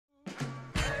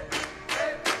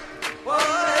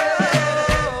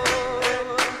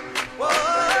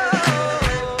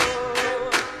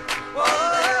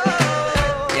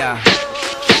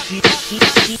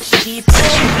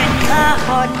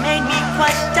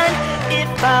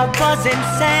I was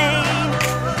insane.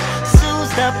 Sue's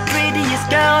the prettiest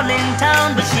girl in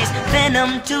town, but she's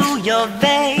venom to your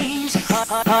veins.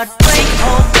 Heartbreak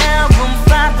Hotel, room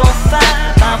 505.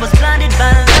 I was blinded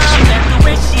by love and the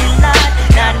way she lied.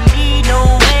 Not me, no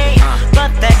way,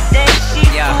 but that day she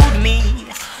fooled me.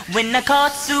 When I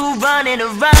caught Sue running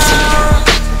around,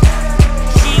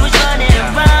 she was running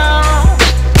around.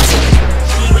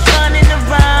 She was running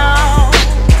around.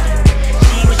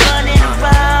 She was running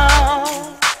around.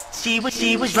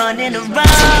 She was running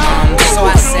around. So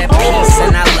I said peace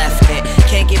and I left it.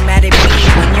 Can't get mad at me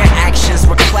when your actions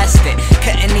requested.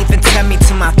 Couldn't even tell me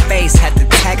to my face, had to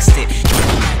text it.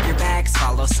 Your bags,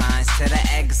 follow signs to the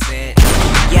exit.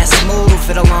 Yes, move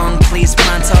it along, please,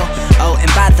 pronto. Oh,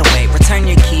 and by the way, return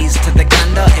your keys to the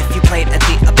condo. If you played at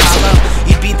the Apollo,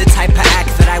 you'd be the type of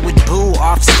act that I would boo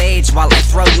off stage while I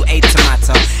throw you a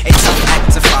tomato. A tough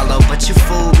act to follow, but you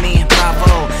fooled me,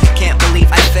 bravo. Can't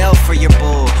believe I fell for your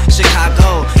bull.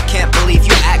 Chicago, can't believe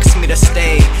you asked me to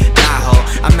stay. Nah, ho,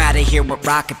 I'm outta here with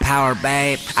rocket power,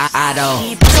 babe. I don't.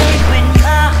 She played with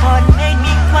my heart, made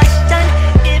me question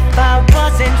if I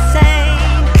was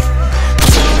insane.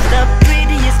 She's the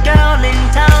prettiest girl in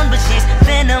town, but she's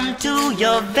venom to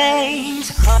your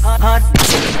veins. Heart